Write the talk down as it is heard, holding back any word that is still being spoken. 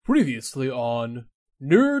Previously on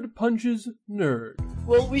Nerd Punches Nerd.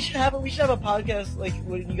 Well, we should have a podcast, like,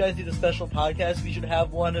 when you guys do the special podcast, we should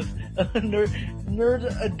have one of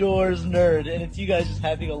Nerd Adores Nerd, and it's you guys just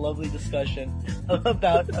having a lovely discussion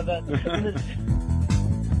about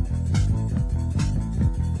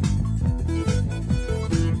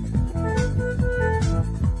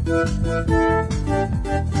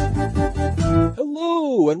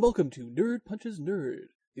Hello, and welcome to Nerd Punches Nerd,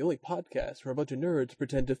 the only podcast where a bunch of nerds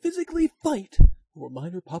pretend to physically fight over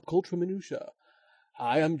minor pop culture minutia.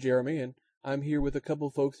 Hi, I'm Jeremy, and I'm here with a couple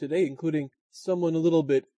folks today, including someone a little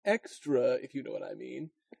bit extra, if you know what I mean.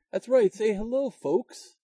 That's right, say hello,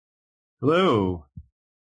 folks. Hello.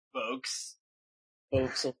 folks,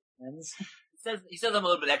 friends. He says I'm a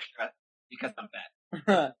little bit extra because I'm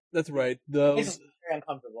fat. That's right, Makes us very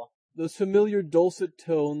uncomfortable. those familiar dulcet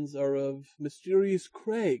tones are of mysterious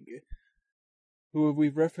Craig, who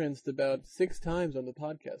we've referenced about 6 times on the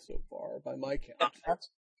podcast so far, by my count.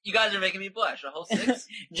 You guys are making me blush. A whole 6?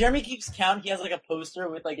 Jeremy keeps count. He has like a poster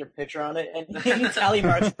with like your picture on it, and he tally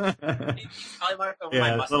marks. Tally mark over my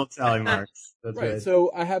Yeah, muscle. little tally marks. That's Right, right. so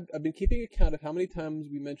I've been keeping account of how many times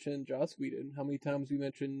we mentioned Joss Whedon, how many times we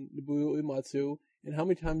mentioned Nobuo Uematsu, and how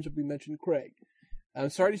many times have we mentioned Craig. I'm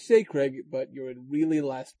sorry to say, Craig, but you're in really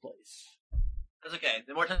last place. That's okay.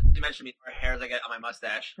 The more times you mention me, the more hairs I get on my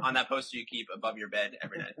mustache on that poster you keep above your bed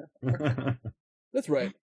every night. That's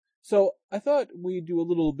right. So I thought we'd do a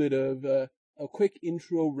little bit of a quick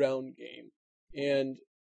intro round game. And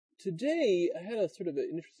today I had a sort of an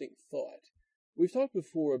interesting thought. We've talked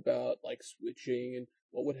before about like switching and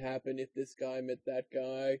what would happen if this guy met that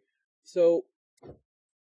guy. So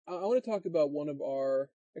I want to talk about one of our,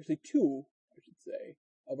 actually 2, I should say,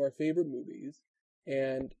 of our favorite movies.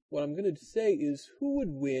 And what I'm going to say is who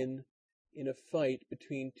would win in a fight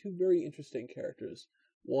between 2 very interesting characters.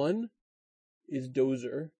 One is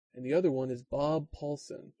Dozer, and the other one is Bob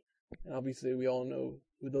Paulson. And obviously we all know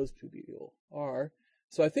who those 2 people are.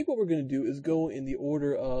 So I think what we're going to do is go in the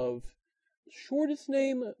order of shortest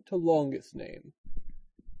name to longest name.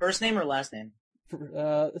 First name or last name?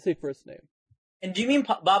 Let's say first name. And do you mean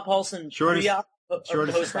Bob Paulson? Shortest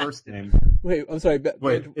post-op? first name. Wait, I'm sorry.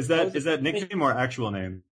 Wait, is that nickname or actual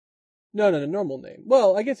name? No, normal name.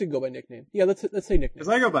 Well, I guess you can go by nickname. Yeah, let's say nickname. Because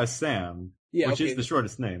I go by Sam, Yeah, which okay. is the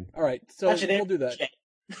shortest name. All right, so Actually, we'll do that.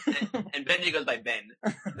 And Benji goes by Ben.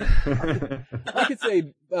 I could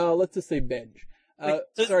say, let's just say Benj. So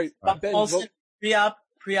Sorry, Bob Ben. Paulson, pre-op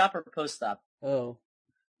or post-op? Oh,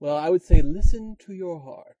 well, I would say listen to your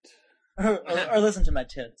heart. or listen to my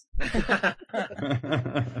tits. Alright,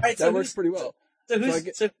 That works pretty well.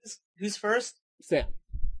 Who's first? Sam.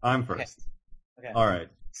 I'm first. Okay. All right.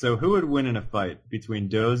 So who would win in a fight between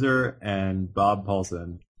Dozer and Bob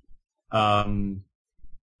Paulson?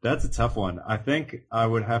 That's a tough one. I think I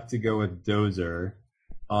would have to go with Dozer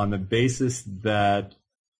on the basis that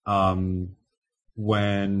when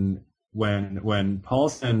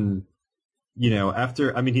Paulson, he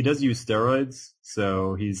does use steroids,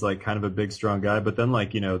 so he's like kind of a big, strong guy. But then,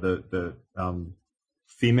 like, the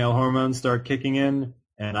female hormones start kicking in,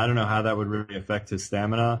 and I don't know how that would really affect his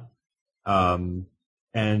stamina. And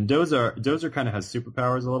Dozer kind of has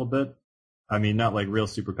superpowers a little bit. I mean, not like real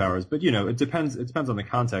superpowers, but it depends on the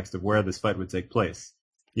context of where this fight would take place.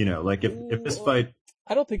 Like if this fight.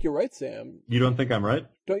 I don't think you're right, Sam. You don't think I'm right?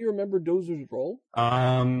 Don't you remember Dozer's role?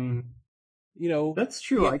 That's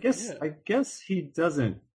true. Yeah. I guess he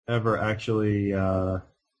doesn't ever actually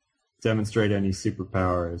demonstrate any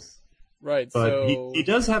superpowers. Right. But so he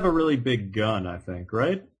does have a really big gun, I think,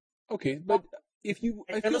 right? Okay, but I feel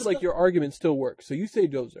like your argument still works. So you say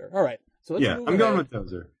Dozer. All right. So let's move I'm going ahead.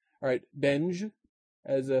 with Dozer. All right, Benj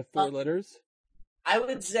as 4 letters. I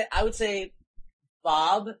would say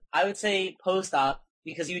Bob. I would say post-op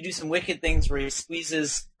because he would do some wicked things where he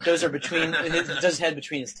squeezes Dozer does his head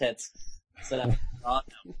between his tits. So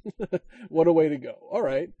What a way to go. All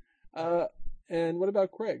right. And what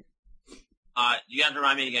about Craig? You have to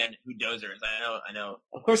remind me again who Dozer is. I know.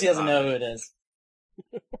 of course he doesn't know who it is.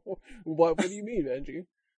 What do you mean, Benji?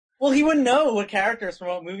 Well, he wouldn't know what characters from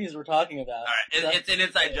what movies we're talking about. All right, it's an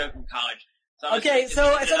inside joke from college. So Okay, so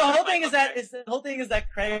the whole thing is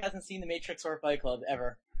that Craig hasn't seen The Matrix or Fight Club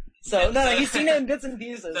ever. So no, he's seen it in bits and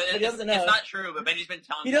pieces, So but he doesn't know. It's not true, but Benji's been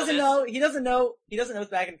telling He me all doesn't this. know. He doesn't know. He doesn't know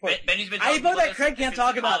it's back and forth. Benji's been I telling me vote all that this Craig can't since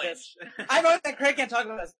talk about college. this. I vote that Craig can't talk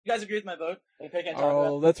about this. You guys agree with my vote? That Craig can't talk about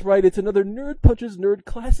Oh, that's right. It's another Nerd Punches Nerd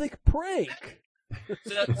classic prank.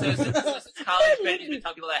 So since college, Benji's been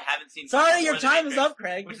telling people that I haven't seen. Sorry, your Fight Club or The time is Matrix, up,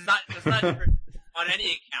 Craig. Which is not true on any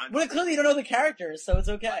account. Well, clearly you don't know the characters, so it's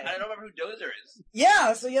okay. I don't remember who Dozer is.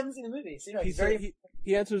 Yeah, so you haven't seen the movie. So, he's very.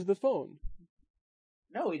 He answers the phone.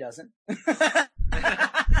 No, he doesn't.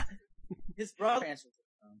 His brother answers the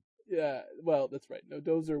phone. Yeah, well, that's right. No,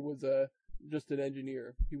 Dozer was just an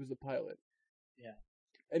engineer. He was a pilot. Yeah.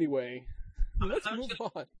 Anyway, let's move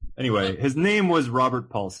on. Anyway, his name was Robert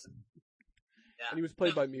Paulson. Yeah. And he was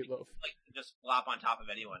played by Meatloaf. Like, just flop on top of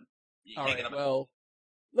anyone. You All can't right, get him. well,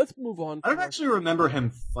 let's move on. I don't actually remember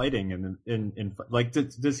him fighting in like.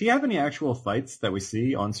 Does he have any actual fights that we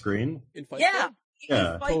see on screen? In Fight Yeah. Club?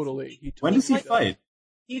 Yeah. Totally. When does he fight?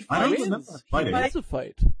 He I don't fights. remember He fighting. wins a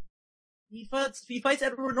fight. He fights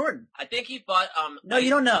Edward Norton. I think he fought, No, you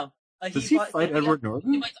don't know. Does he fight Edward He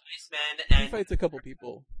Norton? fights Iceman, He and, fights a couple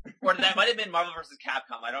people. or that might have been Marvel vs.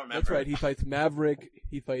 Capcom, I don't remember. That's right. He fights Maverick.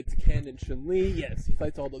 He fights Ken and Chun-Li. Yes, he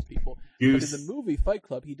fights all those people. Goose. But in the movie Fight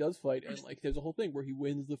Club, he does fight, and like there's a whole thing where he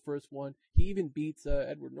wins the first one. He even beats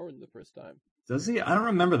Edward Norton the first time. Does he? I don't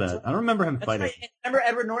remember that. I don't remember him That's fighting. right. Remember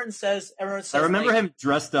Edward Norton says. I remember like, him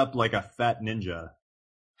dressed up like a fat ninja.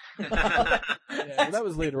 Yeah, well, that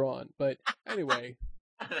was later on. But anyway,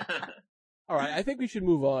 all right. I think we should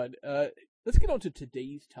move on. Let's get on to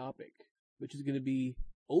today's topic, which is going to be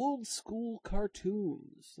old school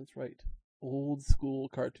cartoons. That's right, old school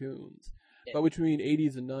cartoons. Yeah. But between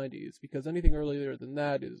 80s and 90s, because anything earlier than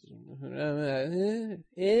that is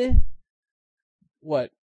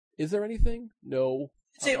What? Is there anything? No.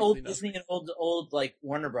 say Obviously old not. Disney and old like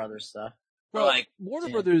Warner Brothers stuff. Well, like, Warner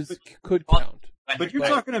yeah. Brothers could Well, count. But you're Right.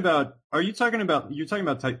 talking about? Are you talking about? You're talking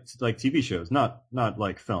about like TV shows, not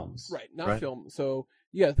like films, Right, not right? film. So,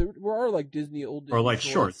 yeah, there are like Disney, old Disney Or like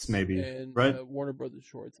shorts, maybe, and right? Warner Brothers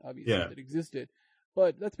shorts, obviously, Yeah. that existed.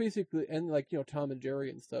 But that's basically, and like, Tom and Jerry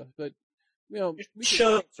and stuff. But, we could-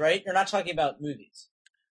 Shows, right? You're not talking about movies.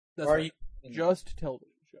 that's Or are right. you? Just television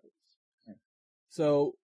shows. Yeah.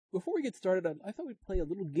 So, before we get started, I thought we'd play a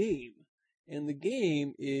little game. And the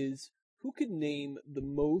game is, who can name the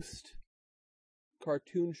most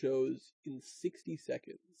cartoon shows in 60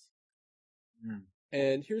 seconds? Hmm.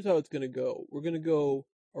 And here's how it's going to go. We're going to go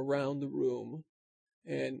around the room,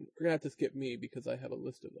 and we're going to have to skip me because I have a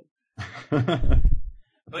list of them.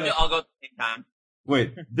 Maybe I'll go at the same time.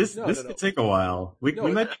 Wait, this No, this no. could take a while. We No,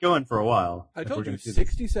 might be going for a while. I if told we're you gonna do this.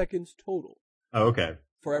 60 seconds total Oh, okay.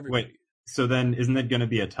 for everybody. Wait, so then isn't it going to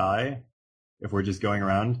be a tie if we're just going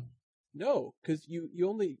around? No, because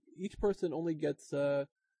each person only gets,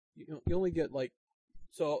 you only get like,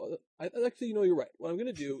 so, actually, you're right. What I'm going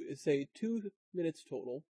to do is say 2 minutes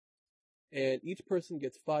total, and each person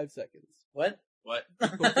gets 5 seconds. What? What?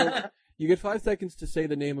 You get 5 seconds to say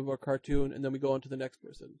the name of our cartoon, and then we go on to the next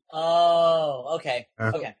person. Oh, okay.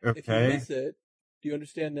 Okay. If you Okay. miss it, do you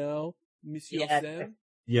understand now, Monsieur Yeah. Sam?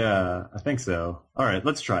 Yeah, I think so. All right,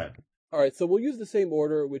 let's try it. All right, so we'll use the same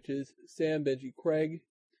order, which is Sam, Benji, Craig,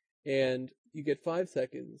 and you get 5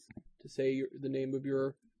 seconds to say the name of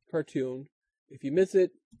your cartoon. If you miss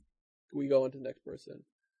it, we go on to the next person.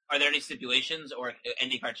 Are there any stipulations or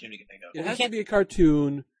any cartoon you can think of? It has to be a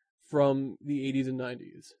cartoon from the 80s and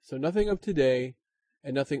 90s. So nothing of today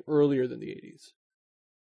and nothing earlier than the 80s.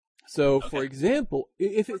 So, for Okay. example,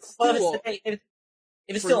 if it's Well, still if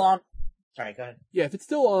it's still on. Sorry, go ahead. yeah, if it's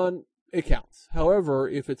still on, it counts. However,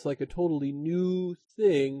 if it's like a totally new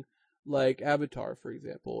thing, like Avatar, for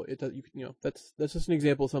example, it does. That's just an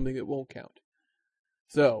example of something that won't count.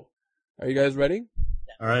 So, are you guys ready?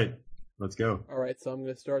 All right, let's go. All right, so I'm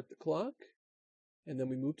going to start the clock, and then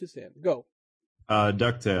we move to Sam. Go.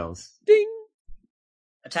 DuckTales. Ding.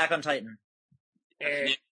 Attack on Titan.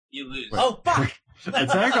 You lose. Oh, fuck!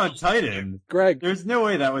 Attack on Titan. Greg. There's no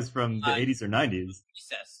way that was from the Uh, 80s or 90s.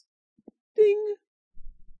 Recess. Ding.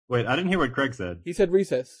 Wait, I didn't hear what Craig said. He said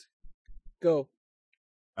recess. Go.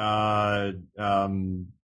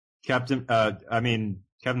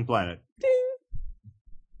 Captain Planet. Ding.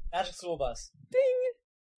 Magic School Bus. Ding.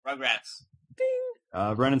 Rugrats.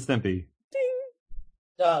 Ding. Ren and Stimpy. Ding.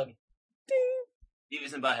 Doug. Ding.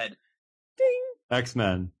 Beavis and Butthead. Ding.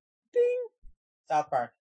 X-Men. Ding. South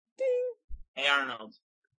Park. Ding. Hey Arnold.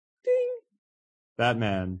 Ding.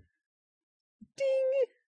 Batman. Ding.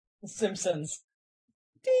 Simpsons.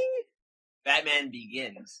 Ding. Batman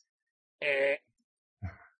Begins.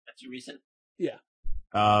 That's your recent? Yeah.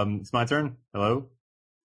 It's my turn. Hello?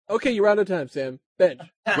 Okay, you're out of time, Sam. Bench.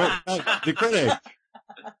 Wait, no, the critic.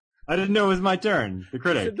 I didn't know it was my turn. The You should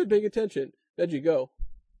critic. have been paying attention. Benji, go.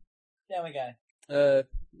 Family Guy.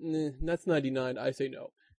 That's 99. I say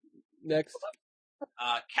no. Next.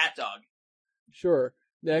 Cat Dog. Sure.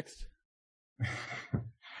 Next.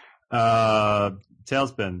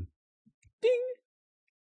 Tailspin. Ding.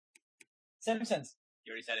 Simpsons.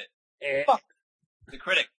 You already said it. Fuck. The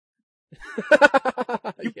Critic.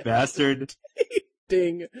 You Yeah. bastard.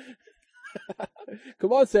 Ding.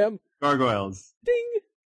 Come on, Sam. Gargoyles. Ding,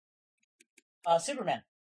 Superman.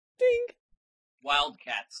 ding,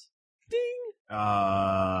 Wildcats. ding,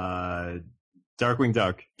 Darkwing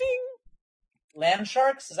Duck. ding, Land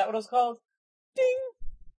Sharks? Is that what it was called? ding,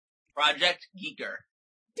 Project Geeker.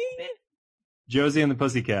 ding. Josie and the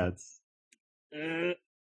Pussycats.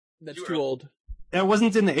 That's Too too early. old. That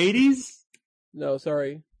wasn't in the 80s? No,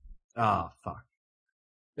 sorry. Ah, fuck.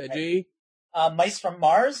 Veggie. Mice from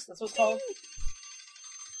Mars? That's what it's called?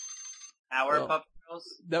 Powerpuff Well,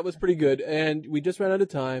 Girls. That was pretty good, and we just ran out of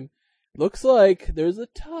time. Looks like there's a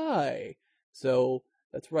tie. So,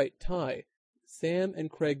 that's right, tie. Sam and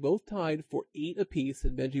Craig both tied for 8 apiece,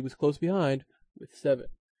 and Benji was close behind with 7.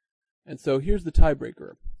 And so here's the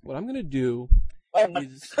tiebreaker. What I'm going to do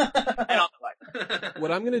is I don't know.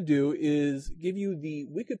 what I'm going to do is give you the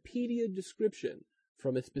Wikipedia description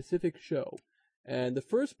from a specific show. And the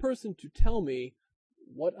first person to tell me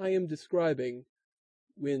what I am describing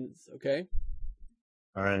wins, okay?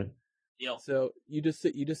 All right. Deal. So you just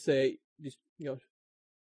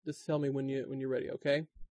tell me when you're ready, okay?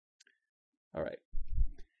 All right.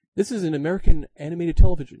 This is an American animated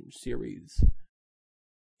television series.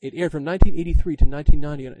 It aired from 1983 to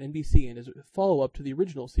 1990 on NBC and is a follow-up to the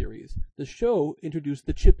original series. The show introduced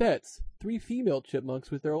the Chipettes, 3 female chipmunks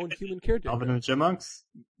with their own human caretaker. Alvin and the Chipmunks?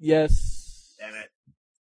 Yes. Damn it.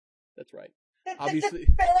 That's right. Obviously.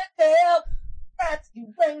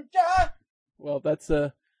 Well, that's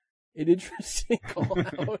an interesting call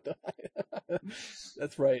out.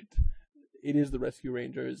 That's right. It is the Rescue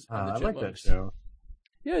Rangers and the I like that Chipmunks. show.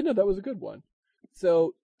 Yeah, no, that was a good one.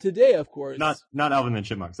 So today, of course, Not Alvin and the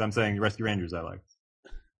Chipmunks. I'm saying Rescue Rangers I liked.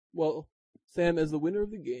 well, Sam, as the winner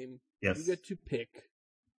of the game, Yes. you get to pick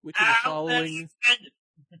which of the following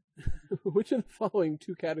which of the following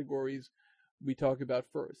 2 categories we talk about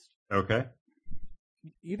first. Okay.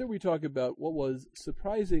 Either we talk about what was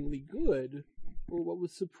surprisingly good or what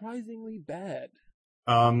was surprisingly bad.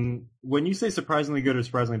 When you say surprisingly good or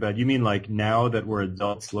surprisingly bad, you mean like now that we're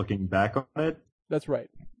adults looking back on it? That's right.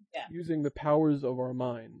 Yeah. Using the powers of our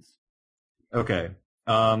minds. Okay.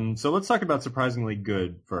 So let's talk about surprisingly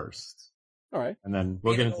good first, All right. and then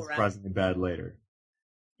we'll get into Go around. surprisingly bad later.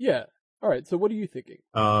 Yeah. All right. So what are you thinking?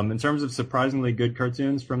 In terms of surprisingly good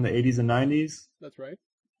cartoons from the 80s and 90s, That's right.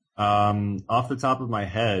 off the top of my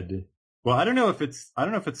head, well, I don't know if it's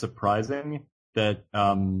surprising that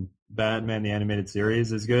Batman the Animated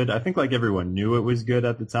Series is good. I think like everyone knew it was good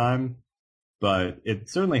at the time, but it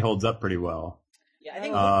certainly holds up pretty well. Yeah, I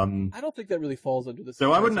think I don't think that really falls under the.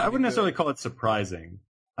 So I wouldn't surprisingly necessarily good. call it surprising.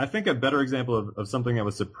 I think a better example of something that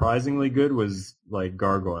was surprisingly good was like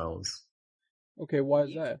Gargoyles. Okay, why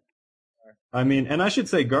is that? I mean, and I should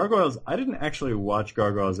say Gargoyles, I didn't actually watch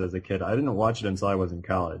Gargoyles as a kid. I didn't watch it until I was in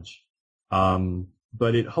college.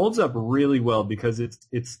 But it holds up really well because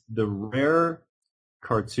it's the rare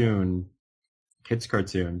kids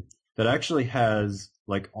cartoon that actually has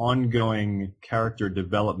like ongoing character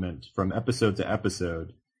development from episode to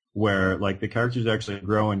episode, where like the characters actually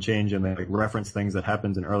grow and change and they like reference things that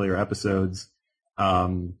happened in earlier episodes.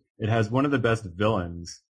 It has one of the best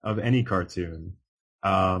villains of any cartoon.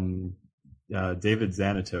 David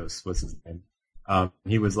Xanatos was his name.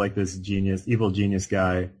 He was like this evil genius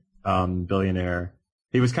guy, billionaire.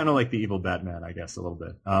 He was kind of like the evil Batman, I guess, a little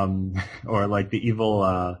bit. Or like the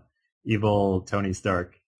evil Tony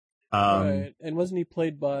Stark. Right. And wasn't he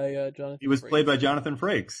played by Jonathan? He was Frakes? played by Jonathan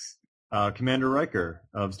Frakes, Commander Riker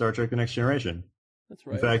of Star Trek The Next Generation. That's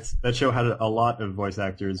right. In fact, that show had a lot of voice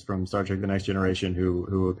actors from Star Trek The Next Generation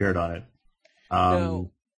who appeared on it. Now,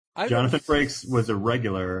 Jonathan Frakes was a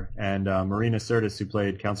regular, and Marina Sirtis, who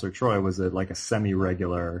played Counselor Troy, was like a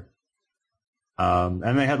semi-regular.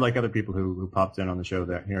 And they had like other people who popped in on the show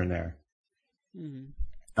there, here and there.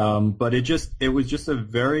 Mm-hmm. But it was just a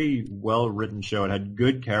very well-written show. It had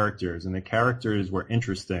good characters, and the characters were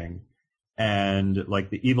interesting, and like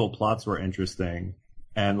the evil plots were interesting,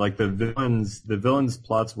 and like the villains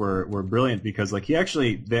plots were brilliant because like he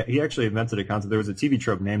actually invented a concept. There was a TV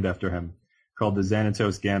trope named after him called the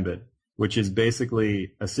Xanatos Gambit, which is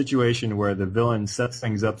basically a situation where the villain sets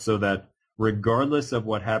things up so that regardless of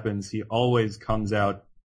what happens, he always comes out,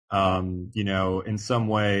 in some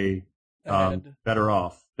way better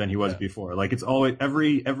off than he was before. Like it's always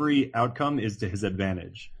every outcome is to his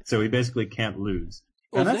advantage, so he basically can't lose.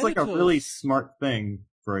 Well, And that's like a Xanatos- really smart thing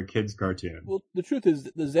for a kid's cartoon. Well, the truth is,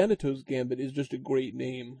 the Xanatos Gambit is just a great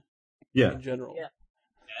name Yeah. in general. Yeah.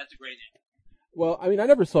 Yeah, that's a great name. Well, I mean, I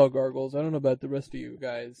never saw Gargoyles. I don't know about the rest of you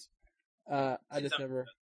guys. I just never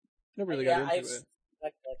really got into it.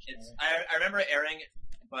 I remember it airing,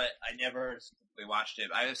 but I never specifically watched it.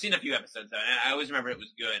 I've seen a few episodes though, and I always remember it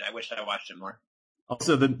was good. I wish I watched it more.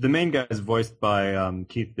 Also, the main guy is voiced by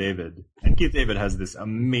Keith David, and Keith David has this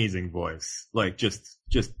amazing voice, like just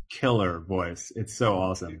killer voice. It's so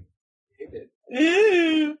awesome.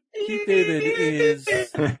 Keith David is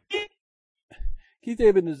Keith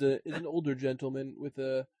David is an older gentleman with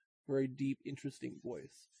a very deep, interesting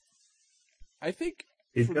voice. I think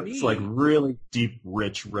He's for got me, this like really deep,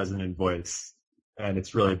 rich, resonant voice, and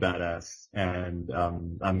it's really badass. And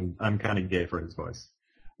I'm kind of gay for his voice.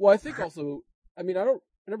 well, I think also, I mean, I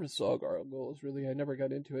never saw Gargoyles really. I never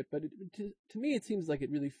got into it, but to me, it seems like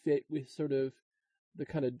it really fit with sort of the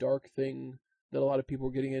kind of dark thing that a lot of people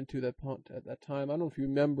were getting into at that time. I don't know if you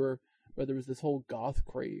remember, but there was this whole goth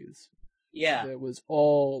craze Yeah, that was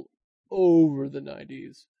all over the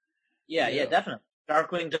 90s. yeah, Yeah. definitely.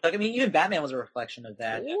 Darkwing Duck. I mean, even Batman was a reflection of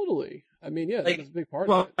that. Totally. I mean, yeah, Like- that was a big part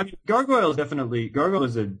Well, of it. I mean, Gargoyle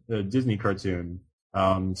is a Disney cartoon.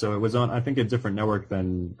 So it was on, I think, a different network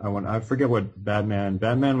than I forget what Batman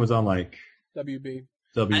was on, like WB.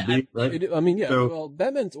 WB, right? I mean, yeah. So- Well,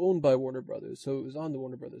 Batman's owned by Warner Brothers, so it was on the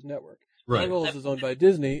Warner Brothers network. Right. Gargoyles is owned by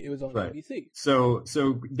Disney. It was on Right. ABC. So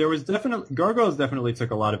there was Gargoyles definitely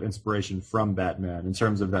took a lot of inspiration from Batman in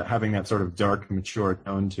terms of that having that sort of dark, mature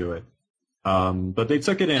tone to it. But they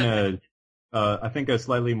took it in I think a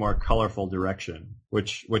slightly more colorful direction,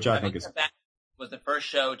 which I think is that was the first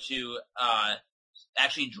show to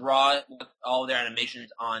actually draw all their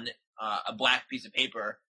animations on a black piece of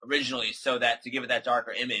paper originally, so that to give it that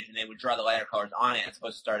darker image, and they would draw the lighter colors on it, as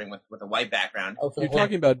opposed to starting with a white background. Oh, for the You're whole-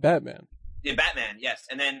 talking about Batman. Yeah, Batman, yes,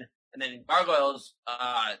 and then Gargoyles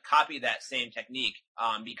copied that same technique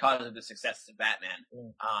because of the success of Batman.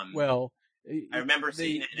 Well, I remember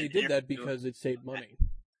seeing they it in an did that interview. because it saved money.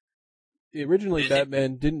 Originally, Is it?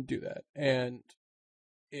 Batman didn't do that, and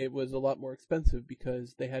it was a lot more expensive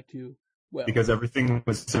because they had to. Well, because everything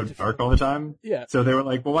was so dark all the time. yeah, So they were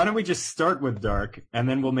like, well, why don't we just start with dark and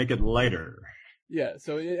then we'll make it lighter? yeah.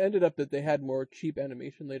 So it ended up that they had more cheap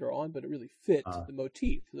animation later on, but it really fit Ah. the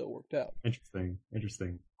motif, so it worked out.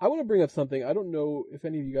 Interesting. I want to bring up something. I don't know if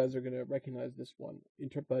any of you guys are going to recognize this one,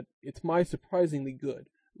 but it's my surprisingly good.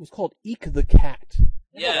 It was called Eek the Cat.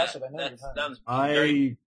 Yeah, Yeah, that's what I know that you're talking sounds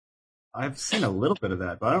very. I've seen a little bit of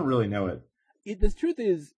that, but I don't really know it. The truth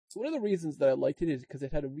is, one of the reasons that I liked it is because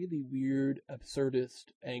it had a really weird, absurdist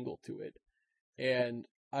angle to it, and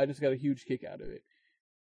I just got a huge kick out of it.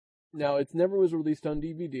 Now, it never was released on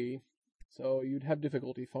DVD, so you'd have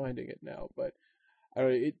difficulty finding it now. But I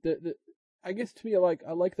don't know, I guess to me, I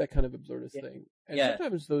like that kind of absurdist thing, and Yeah.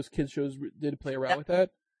 sometimes those kids shows did play around with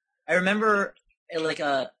that. I remember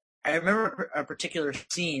I remember a particular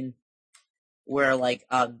scene where like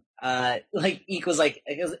Eek was like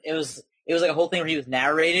it was like a whole thing where he was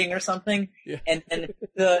narrating or something, Yeah. and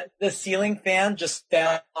the ceiling fan just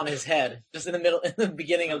fell on his head just in the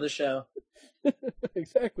beginning of the show.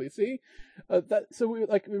 Exactly. See, so we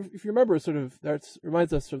if you remember, sort of that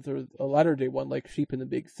reminds us of a latter day one like Sheep in the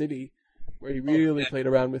Big City, where he really played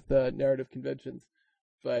around with narrative conventions.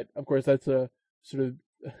 But of course, that's a sort of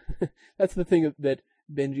that's the thing that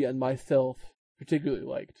Benji and myself particularly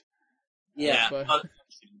liked. Yeah. But-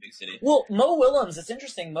 Big City. Well, Mo Willems, it's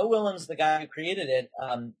interesting. Mo Willems, the guy who created it,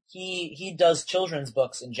 he does children's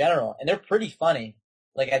books in general, and they're pretty funny.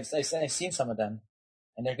 Like I've seen some of them,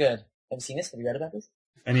 and they're good. Have you seen this? Have you read about this?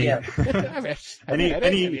 Any Yeah.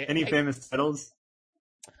 any famous titles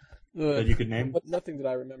that you could name? Nothing that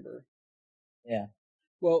I remember. Yeah.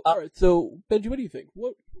 Well, all right. So Benji, what do you think?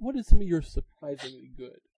 What is some of your surprisingly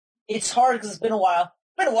good? It's hard because it's been a while.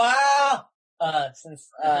 Since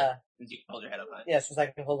Since you can hold your head up high. since I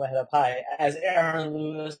can hold my head up high, as Aaron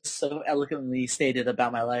Lewis so eloquently stated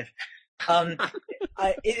about my life.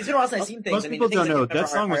 It's been a while since I've seen things. Most I mean, people the things don't know I remember that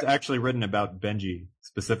song was are- actually written about Benji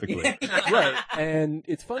specifically. Right. And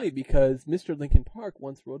it's funny because Mr. Linkin Park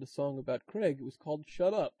once wrote a song about Craig. It was called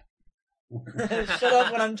 "Shut Up." Shut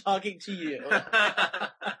up when I'm talking to you.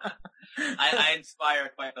 I inspire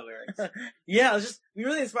quite the lyrics. Yeah, we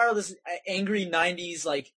really inspired this angry '90s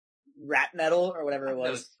like rap metal or whatever it That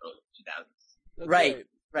was. was early 2000s. That's Right.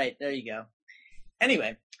 Right, there you go.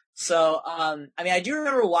 Anyway, so I mean, I do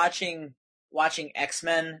remember watching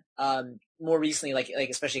X-Men more recently, like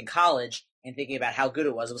especially in college, and thinking about how good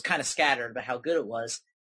it was. It was kind of scattered, but how good it was.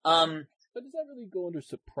 But does that really go under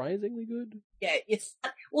surprisingly good? Yeah,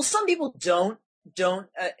 well, some people don't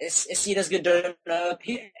see it as good.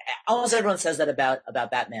 Almost everyone says that about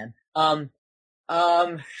Batman. I'm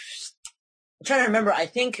trying to remember. I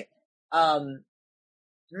think I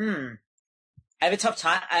have a tough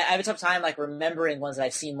time. I have a tough time like remembering ones that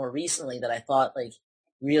I've seen more recently that I thought like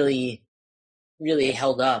really, really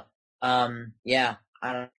held up. Yeah,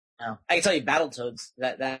 I don't know. I can tell you Battletoads.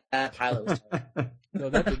 That pilot was terrible. No,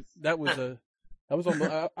 that was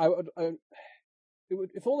almost.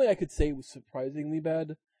 If only I could say it was surprisingly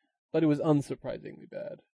bad, but it was unsurprisingly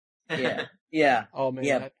bad. Yeah. Oh man,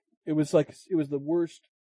 Yeah. it was the worst,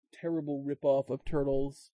 terrible ripoff of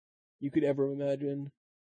Turtles you could ever imagine.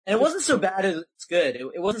 And it wasn't so bad it's good.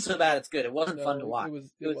 It wasn't so bad it's good. It wasn't fun to watch.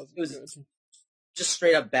 It was good. Just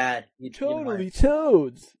straight up bad. Totally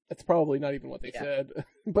Toads. That's probably not even what they Yeah. said,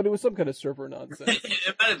 but it was some kind of surfer nonsense.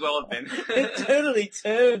 It might as well have been. Totally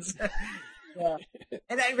Toads. Yeah.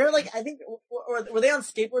 And I remember, like, I think, or were they on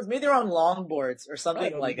skateboards? Maybe they were on longboards or I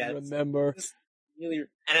something don't like even that. remember. Really,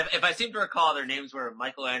 And if I seem to recall, their names were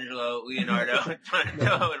Michelangelo, Leonardo,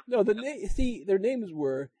 Donatello, and No, their names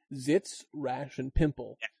were Zitz, Rash, and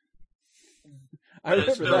Pimple. I That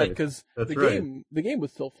is remember that right. because That's the right. game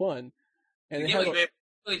was still fun, and the it game had was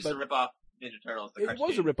really just a but- rip off Ninja Turtles. The it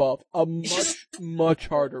was a cartoon. ripoff, a much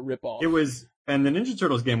harder ripoff. It was, and the Ninja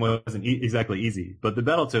Turtles game wasn't exactly easy, but the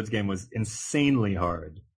Battletoads game was insanely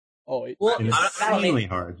hard. Oh, well, Insanely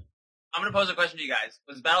hard. I'm gonna pose a question to you guys.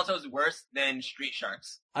 Was Battletoads worse than Street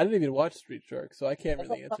Sharks? I didn't even watch Street Sharks, so I can't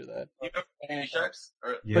really answer that. You remember Street Sharks?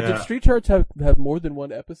 Or, But did Yeah. Street Sharks have more than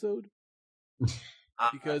one episode?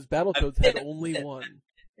 Because I Battletoads had only one.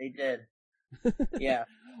 they did. Yeah.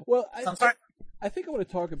 Well, I'm sorry. I think I want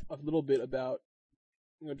to talk a little bit about,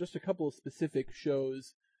 just a couple of specific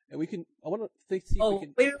shows, and we can. I want to see. Oh, if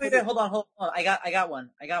we can wait, hold on. I got one.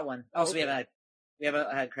 Oh, so okay. we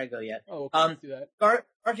haven't had Craig go yet. Oh, okay, let's do that.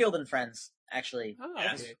 Garfield and Friends, actually. Ah,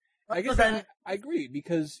 Yes. okay. I guess Garfield and- I agree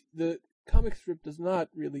because the comic strip does not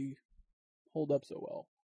really hold up so well,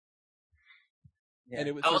 Yeah. and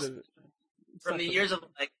it was I sort was- of it's from not the so- years of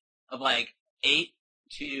 8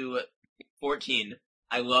 to 14,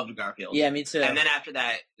 I loved Garfield. Yeah, me too. And then after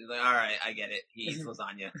that, it was like, all right, I get it. He eats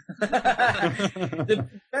lasagna. the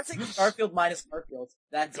best thing is Garfield minus Garfield.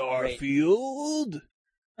 That's great. Garfield.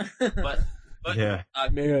 But Yeah.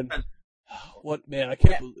 Man, what man? I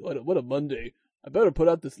can't believe what a Monday. I better put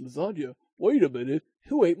out this lasagna. Wait a minute,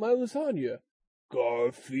 who ate my lasagna?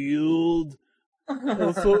 Garfield.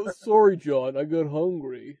 Oh, sorry, John. I got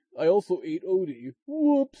hungry. I also ate Odie.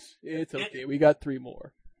 Whoops. It's okay. We got 3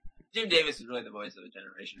 more. Jim Davis is really the voice of a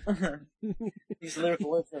generation. He's lyrical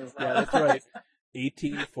voices. Yeah, that's right.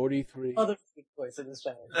 1843. Other voice in this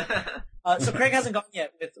channel. So Craig hasn't gone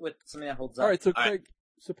yet with something that holds up. All right, so All right. Craig,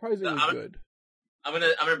 surprisingly I'm- good. I'm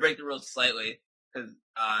gonna break the rules slightly because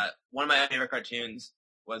one of my favorite cartoons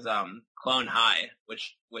was Clone High,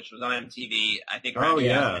 which was on MTV. I think. Oh around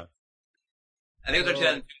yeah. I think it was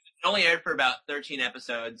 2002. It only aired for about 13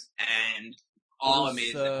 episodes, and all It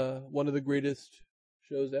was, amazing. one of the greatest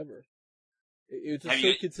shows ever. It was just Have so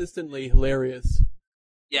you- consistently hilarious.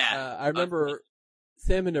 Yeah, I remember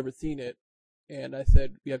Sam had never seen it, and I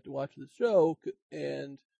said, we have to watch the show,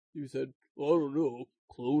 and he said, well, I don't know,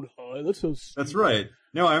 Clone High, that sounds stupid. That's right.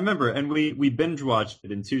 No, I remember, and we binge watched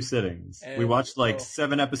it in 2 sittings. We And- watched like oh.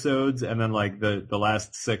 7 episodes, and then like the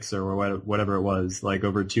last 6 or whatever it was, like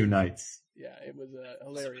over 2 nights. Yeah, it was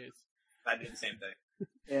hilarious. I did the same thing.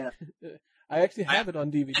 Yeah. I actually have it on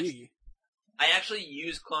DVD. I actually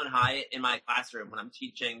use Clone High in my classroom when I'm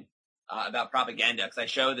teaching about propaganda because I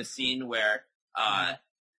show the scene where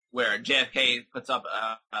JFK puts up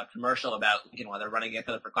a commercial about Lincoln while they're running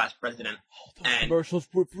for class president. Oh, those And- commercials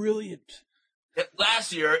were brilliant.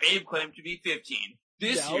 Last year, Abe claimed to be 15.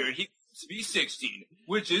 This Yeah. year, he claims to be 16.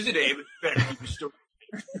 Which is it, Abe? Better keep the story.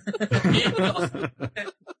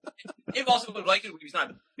 Abe also would like it when he's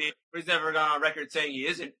not big, but he's never gone on record saying he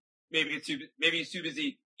isn't. Maybe he's too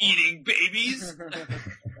busy eating babies.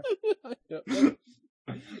 This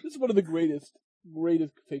is one of the greatest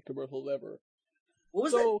fake commercials ever. What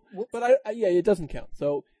was So, it? but yeah, it doesn't count.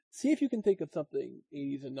 So, see if you can think of something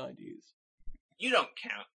 80s and 90s. You don't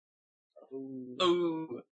count.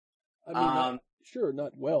 Ooh. I mean, sure,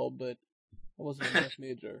 not well, but I wasn't a math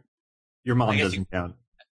major. Your mom I guess doesn't count.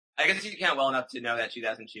 I guess you count well enough to know that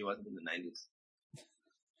 2002 wasn't in the 90s.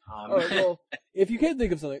 All right, well, if you can't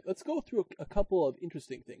think of something, let's go through a couple of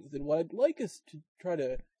interesting things. And what I'd like us to try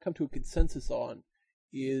to come to a consensus on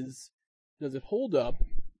is, does it hold up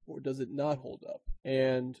or does it not hold up?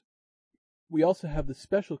 And we also have the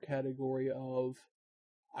special category of,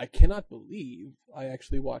 I cannot believe I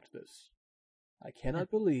actually watched this. I cannot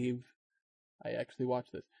believe I actually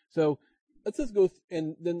watched this. So let's just go,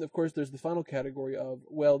 and then of course there's the final category of,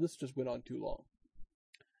 well, this just went on too long.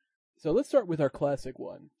 So let's start with our classic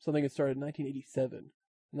one, something that started in 1987.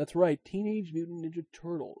 And that's right, Teenage Mutant Ninja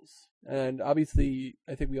Turtles. And obviously,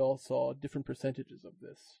 I think we all saw different percentages of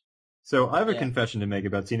this. So I have a Yeah. confession to make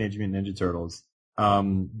about Teenage Mutant Ninja Turtles.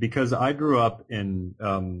 because I grew up in,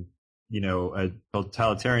 a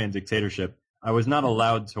totalitarian dictatorship. I was not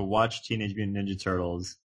allowed to watch Teenage Mutant Ninja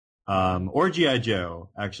Turtles, or G.I. Joe,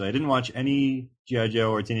 actually. I didn't watch any G.I.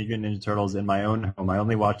 Joe or Teenage Mutant Ninja Turtles in my own home. I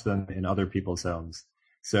only watched them in other people's homes.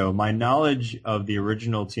 So my knowledge of the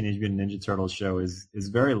original Teenage Mutant Ninja Turtles show is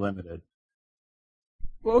very limited.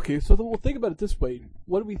 Well, okay, so then we'll think about it this way.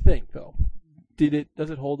 What do we think, though?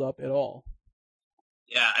 Does it hold up at all?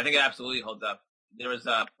 Yeah, I think it absolutely holds up. There was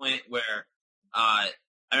a point where I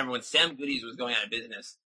remember when Sam Goodies was going out of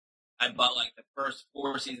business, I bought like the first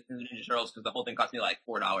 4 seasons of Ninja Turtles because the whole thing cost me like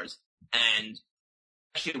 $4. And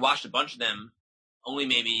I actually watched a bunch of them only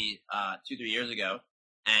maybe 2-3 years ago,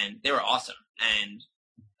 and they were awesome. And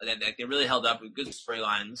they really held up with good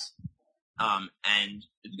storylines, and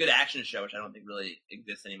it's a good action show, which I don't think really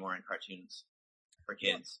exists anymore in cartoons for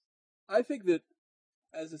kids. I think that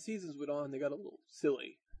as the seasons went on, they got a little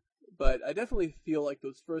silly, but I definitely feel like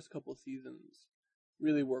those first couple seasons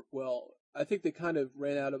really worked well. I think they kind of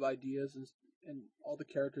ran out of ideas, and all the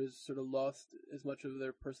characters sort of lost as much of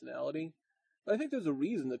their personality. But I think there's a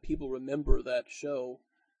reason that people remember that show,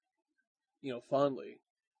 fondly.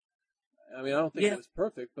 I mean, I don't think it was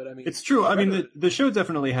perfect, but I mean... It's true. I mean, the show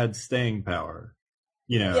definitely had staying power,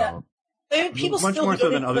 Yeah. People much still more so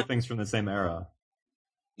than other things from the same era.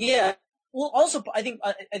 Yeah. Well, also, I think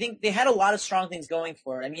they had a lot of strong things going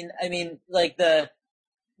for it. I mean, like they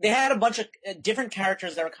had a bunch of different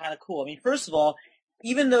characters that were kind of cool. I mean, first of all,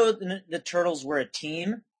 even though the Turtles were a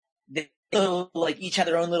team, they each had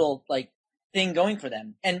their own little thing going for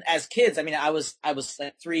them. And as kids, I mean, I was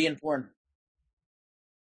like 3 and 4 and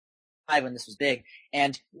 5 when this was big,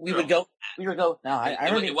 and we would go. No, I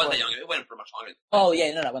remember it wasn't that young. It went for much longer. Oh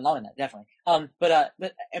yeah, no, it went longer than that, definitely.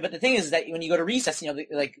 But the thing is that when you go to recess,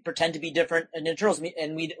 they pretend to be different Ninja Turtles,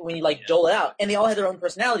 and we dole it out, and they all had their own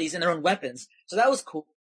personalities and their own weapons, so that was cool.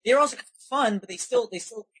 They were also fun, but they still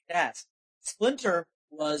kicked ass. Splinter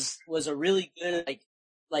was a really good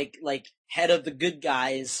head of the good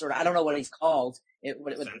guys, sort of. I don't know what he's called.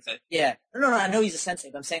 Yeah. No, I know he's a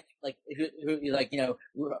sensei, but I'm saying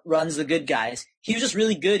who runs the good guys. He was just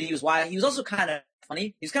really good. He was also kind of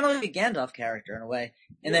funny. He was kind of like a Gandalf character in a way.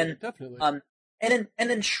 And then definitely. And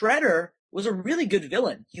then Shredder was a really good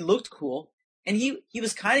villain. He looked cool, and he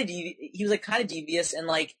was kind of devious, and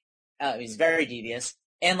he's very devious,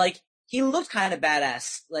 and he looked kind of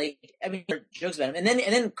badass. There are jokes about him. And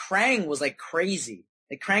then Krang was crazy.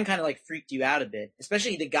 Krang kind of freaked you out a bit,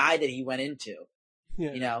 especially the guy that he went into.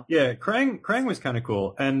 Yeah. Yeah, Krang was kind of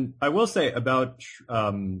cool. And I will say about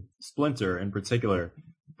Splinter in particular,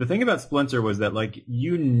 the thing about Splinter was that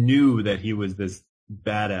you knew that he was this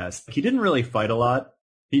badass. He didn't really fight a lot.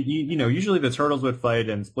 He usually the Turtles would fight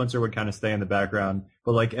and Splinter would kind of stay in the background.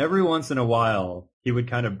 But every once in a while, he would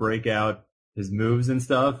kind of break out his moves and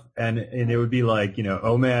stuff, and it would be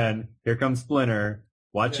oh man, here comes Splinter,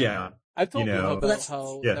 watch out. I've told you about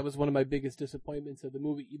how Yeah. that was one of my biggest disappointments of the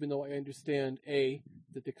movie, even though I understand, A,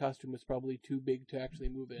 that the costume was probably too big to actually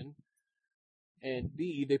move in, and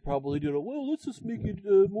B, they probably did let's just make it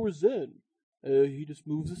more zen. He just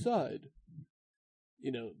moves aside.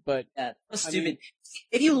 But... stupid.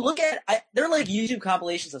 If you look at they're YouTube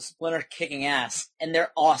compilations of Splinter kicking ass, and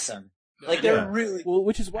they're awesome. They're really... Well,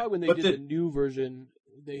 which is why when they did the new version,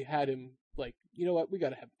 they had him you know what, we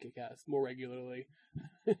gotta have him kick ass more regularly.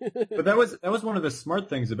 But that was one of the smart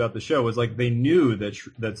things about the show was they knew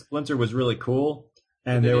that Splinter was really cool,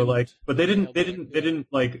 and they were but they didn't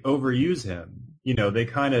overuse him. They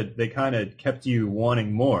kind of kept you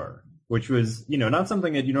wanting more, which was not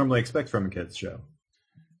something that you normally expect from a kids show.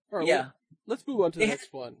 All right, well, let's move on to the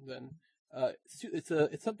next one then.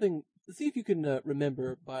 It's something. Let's see if you can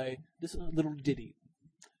remember by this little ditty.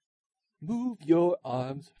 Move your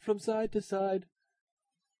arms from side to side.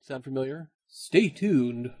 Sound familiar? Stay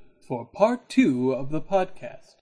tuned for part 2 of the podcast.